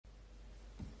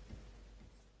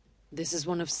This is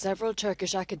one of several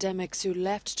Turkish academics who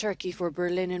left Turkey for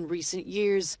Berlin in recent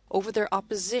years over their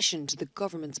opposition to the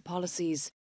government's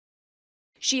policies.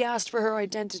 She asked for her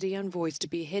identity and voice to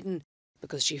be hidden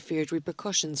because she feared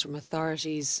repercussions from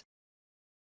authorities.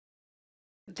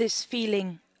 This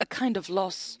feeling, a kind of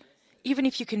loss. Even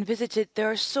if you can visit it, there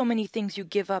are so many things you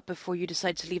give up before you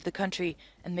decide to leave the country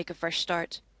and make a fresh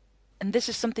start. And this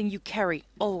is something you carry,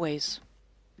 always.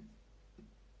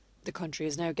 The country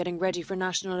is now getting ready for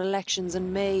national elections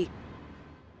in May.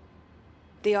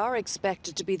 They are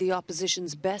expected to be the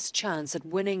opposition's best chance at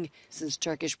winning since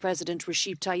Turkish President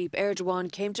Recep Tayyip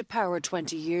Erdogan came to power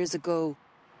 20 years ago.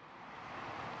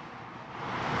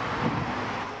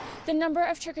 The number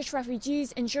of Turkish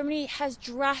refugees in Germany has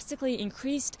drastically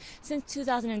increased since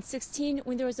 2016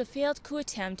 when there was a failed coup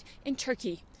attempt in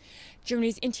Turkey.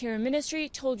 Germany's Interior Ministry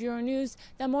told Euronews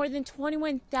that more than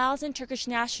 21,000 Turkish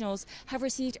nationals have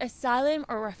received asylum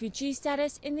or refugee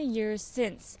status in the years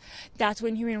since. That's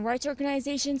when human rights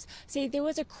organizations say there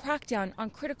was a crackdown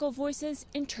on critical voices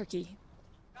in Turkey.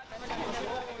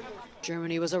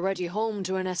 Germany was already home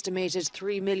to an estimated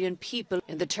 3 million people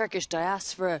in the Turkish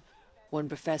diaspora. One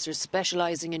professor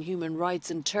specialising in human rights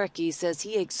in Turkey says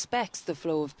he expects the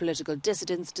flow of political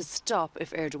dissidents to stop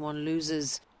if Erdogan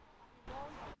loses.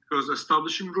 Because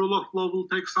establishing rule of law will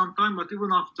take some time, but even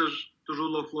after the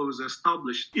rule of law is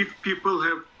established, if people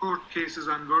have court cases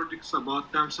and verdicts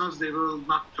about themselves, they will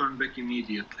not turn back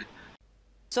immediately.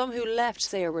 Some who left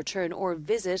say a return or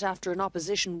visit after an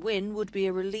opposition win would be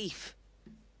a relief.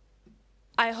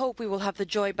 I hope we will have the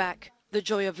joy back, the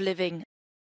joy of living,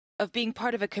 of being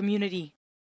part of a community,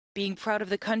 being proud of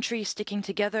the country, sticking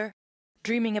together,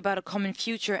 dreaming about a common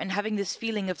future and having this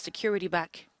feeling of security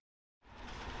back.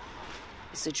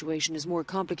 The situation is more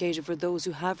complicated for those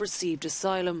who have received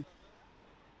asylum.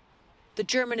 The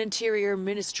German Interior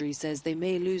Ministry says they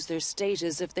may lose their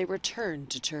status if they return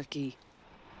to Turkey.